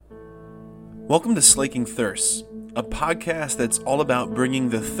Welcome to Slaking Thirsts, a podcast that's all about bringing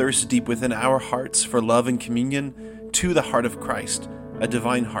the thirst deep within our hearts for love and communion to the heart of Christ, a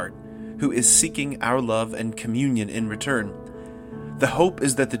divine heart, who is seeking our love and communion in return. The hope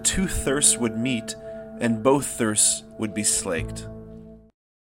is that the two thirsts would meet and both thirsts would be slaked.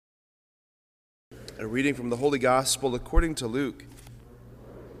 A reading from the Holy Gospel according to Luke.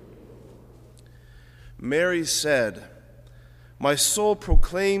 Mary said, "My soul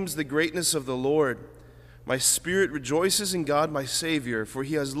proclaims the greatness of the Lord. My spirit rejoices in God my Savior, for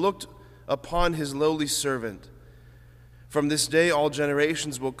he has looked upon his lowly servant. From this day all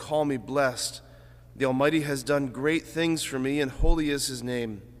generations will call me blessed. The Almighty has done great things for me, and holy is his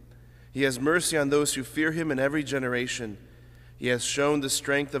name. He has mercy on those who fear him in every generation. He has shown the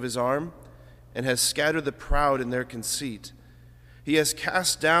strength of his arm, and has scattered the proud in their conceit. He has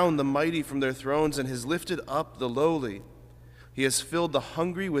cast down the mighty from their thrones, and has lifted up the lowly. He has filled the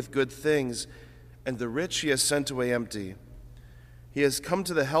hungry with good things, and the rich he has sent away empty. He has come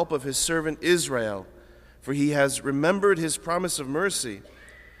to the help of his servant Israel, for he has remembered his promise of mercy,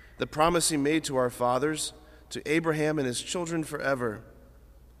 the promise he made to our fathers, to Abraham and his children forever."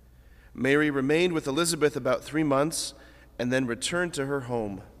 Mary remained with Elizabeth about 3 months, and then returned to her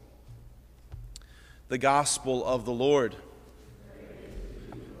home. The Gospel of the Lord.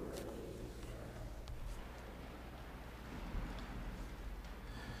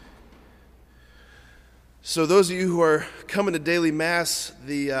 So those of you who are coming to daily Mass,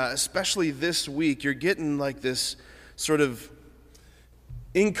 especially this week, you're getting like this sort of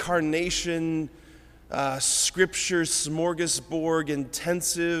incarnation, scripture, smorgasbord,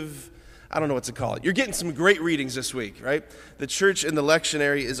 intensive, I don't know what to call it. You're getting some great readings this week, right? The church in the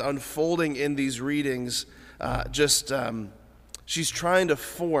lectionary is unfolding in these readings. She's trying to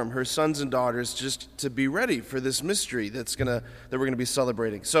form her sons and daughters just to be ready for this mystery that we're gonna be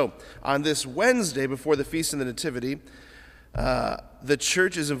celebrating. So on this Wednesday before the Feast of the Nativity, the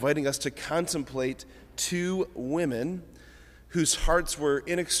church is inviting us to contemplate two women whose hearts were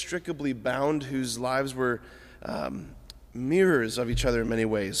inextricably bound, whose lives were mirrors of each other in many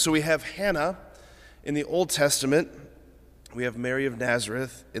ways. So we have Hannah in the Old Testament. We have Mary of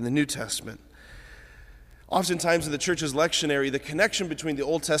Nazareth in the New Testament. Oftentimes in the church's lectionary, the connection between the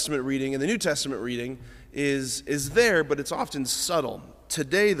Old Testament reading and the New Testament reading is there, but it's often subtle.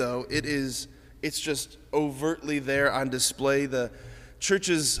 Today, though, it's just overtly there on display. The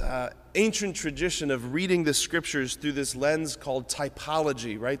church's ancient tradition of reading the scriptures through this lens called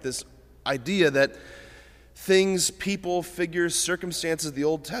typology, right? This idea that things, people, figures, circumstances of the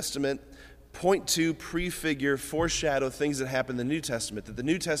Old Testament point to, prefigure, foreshadow things that happen in the New Testament, that the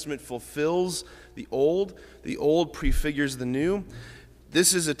New Testament fulfills the Old prefigures the New.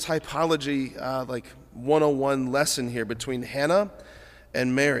 This is a typology 101 lesson here between Hannah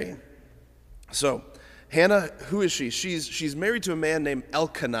and Mary. So Hannah, who is she? She's married to a man named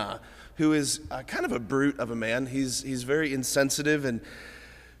Elkanah, who is kind of a brute of a man. He's very insensitive, and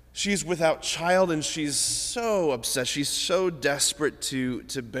she's without child, and she's so upset. She's so desperate to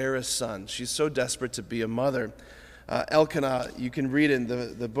bear a son. She's so desperate to be a mother. Elkanah, you can read in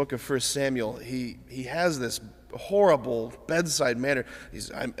the book of 1 Samuel, he has this horrible bedside manner.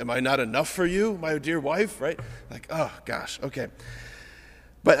 Am I not enough for you, my dear wife? Right? Like, oh gosh, okay.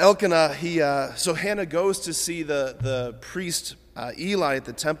 But Elkanah, so Hannah goes to see the priest Eli at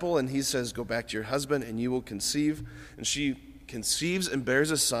the temple, and he says, "Go back to your husband and you will conceive." And she conceives and bears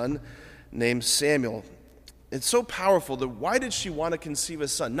a son named Samuel. It's so powerful that why did she want to conceive a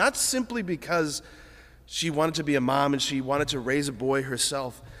son? Not simply because she wanted to be a mom and she wanted to raise a boy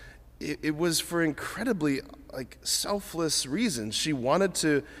herself. It was for incredibly selfless reasons. She wanted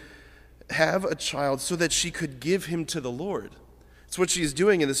to have a child so that she could give him to the Lord. It's what she's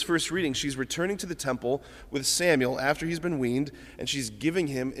doing in this first reading. She's returning to the temple with Samuel after he's been weaned, and she's giving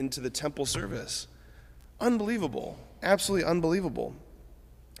him into the temple service. Unbelievable. Absolutely unbelievable.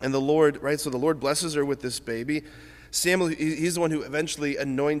 And the Lord, right, so the Lord blesses her with this baby. Samuel, he's the one who eventually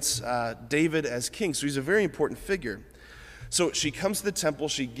anoints David as king, so he's a very important figure. So she comes to the temple,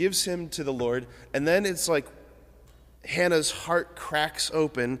 she gives him to the Lord, and then it's like Hannah's heart cracks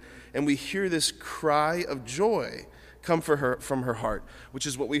open, and we hear this cry of joy come from her heart, which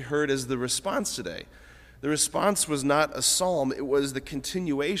is what we heard as the response today. The response was not a psalm, it was the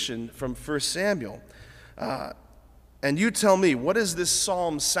continuation from 1 Samuel. And you tell me, what does this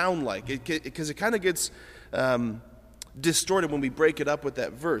psalm sound like? Because it kind of gets distorted when we break it up with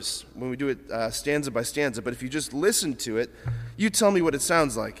that verse, when we do it stanza by stanza. But if you just listen to it, you tell me what it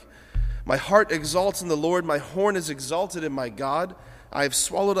sounds like. "My heart exalts in the Lord, my horn is exalted in my God. I have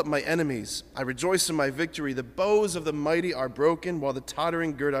swallowed up my enemies. I rejoice in my victory. The bows of the mighty are broken, while the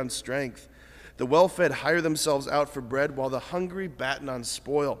tottering gird on strength. The well-fed hire themselves out for bread, while the hungry batten on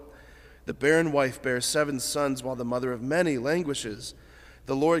spoil. The barren wife bears 7 sons, while the mother of many languishes.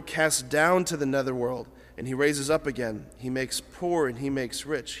 The Lord casts down to the netherworld, and he raises up again. He makes poor and he makes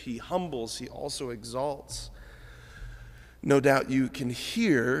rich. He humbles, he also exalts. No doubt you can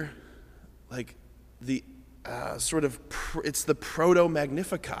hear like the it's the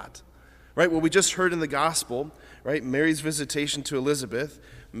proto-Magnificat, right? What we just heard in the gospel, right? Mary's visitation to Elizabeth.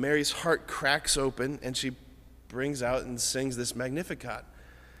 Mary's heart cracks open and she brings out and sings this Magnificat.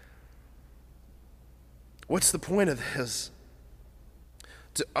 What's the point of this?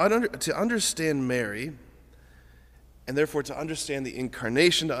 To understand Mary, and therefore to understand the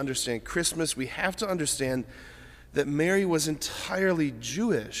incarnation, to understand Christmas, we have to understand that Mary was entirely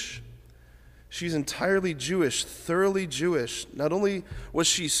Jewish. She's entirely Jewish, thoroughly Jewish. Not only was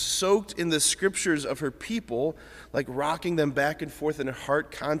she soaked in the scriptures of her people, like rocking them back and forth in her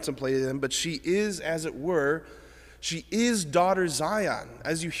heart, contemplating them, but she is, as it were, she is daughter Zion.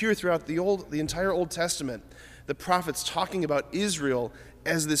 As you hear throughout the entire Old Testament, the prophets talking about Israel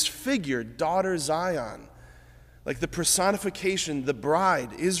as this figure, daughter Zion. Like the personification, the bride,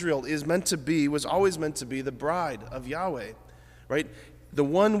 Israel was always meant to be the bride of Yahweh, right? The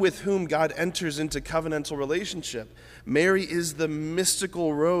one with whom God enters into covenantal relationship. Mary is the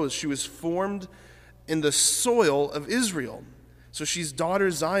mystical rose. She was formed in the soil of Israel. So she's daughter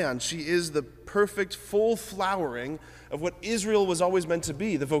Zion. She is the perfect full flowering of what Israel was always meant to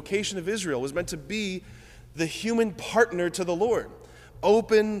be. The vocation of Israel was meant to be the human partner to the Lord.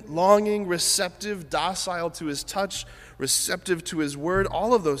 Open, longing, receptive, docile to his touch, receptive to his word,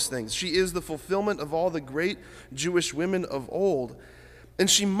 all of those things. She is the fulfillment of all the great Jewish women of old. And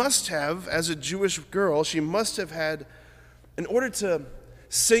she must have, as a Jewish girl, she must have had, in order to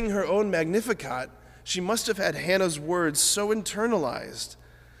sing her own Magnificat, she must have had Hannah's words so internalized.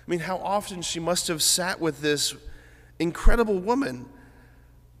 I mean, how often she must have sat with this incredible woman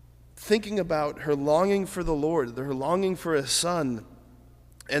thinking about her longing for the Lord, her longing for a son,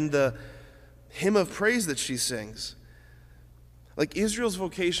 and the hymn of praise that she sings. Like Israel's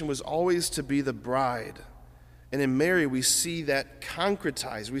vocation was always to be the bride. And in Mary, we see that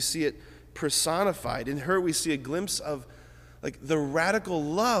concretized. We see it personified. In her, we see a glimpse of like the radical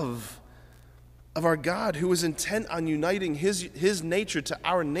love of our God, who was intent on uniting his nature to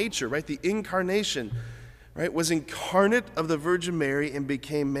our nature, right? The incarnation, right, was incarnate of the Virgin Mary and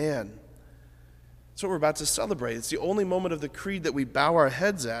became man. That's what we're about to celebrate. It's the only moment of the creed that we bow our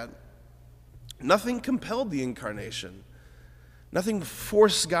heads at. Nothing compelled the incarnation. Nothing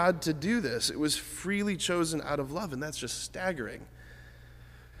forced God to do this. It was freely chosen out of love, and that's just staggering.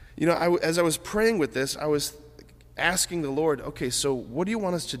 You know, as I was praying with this, I was asking the Lord, okay, so what do you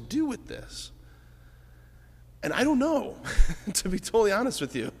want us to do with this? And I don't know, to be totally honest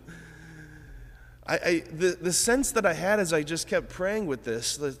with you. The sense that I had as I just kept praying with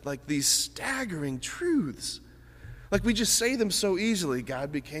this, like these staggering truths, like we just say them so easily. God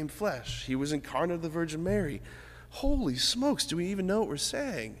became flesh. He was incarnate of the Virgin Mary. Holy smokes, do we even know what we're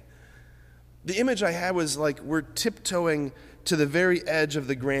saying? The image I had was like we're tiptoeing to the very edge of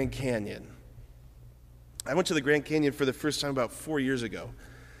the Grand Canyon. I went to the Grand Canyon for the first time about 4 years ago.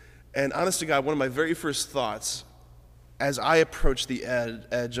 And honest to God, one of my very first thoughts as I approached the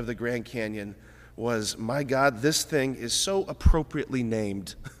edge of the Grand Canyon was, my God, this thing is so appropriately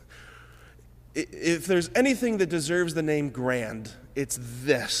named. If there's anything that deserves the name grand, it's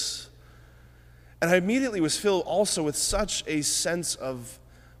this. And I immediately was filled also with such a sense of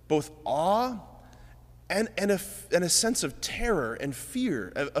both awe and a sense of terror and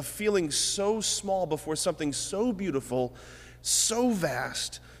fear, of feeling so small before something so beautiful, so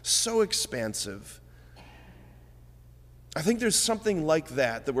vast, so expansive. I think there's something like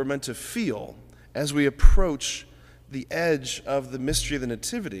that we're meant to feel as we approach the edge of the mystery of the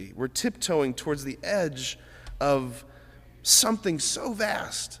Nativity. We're tiptoeing towards the edge of something so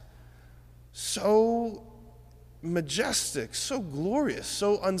vast, so majestic, so glorious,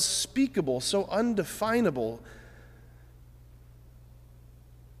 so unspeakable, so undefinable.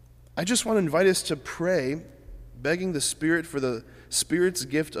 I just want to invite us to pray, begging the Spirit for the Spirit's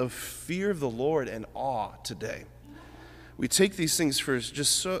gift of fear of the Lord and awe today. We take these things for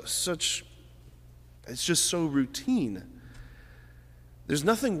just it's just so routine. There's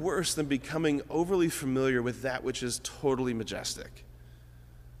nothing worse than becoming overly familiar with that which is totally majestic.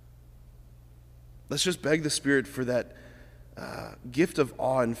 Let's just beg the Spirit for that gift of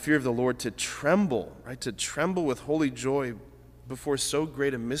awe and fear of the Lord to tremble, right? To tremble with holy joy before so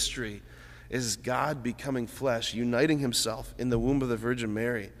great a mystery is God becoming flesh, uniting himself in the womb of the Virgin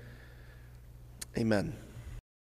Mary. Amen.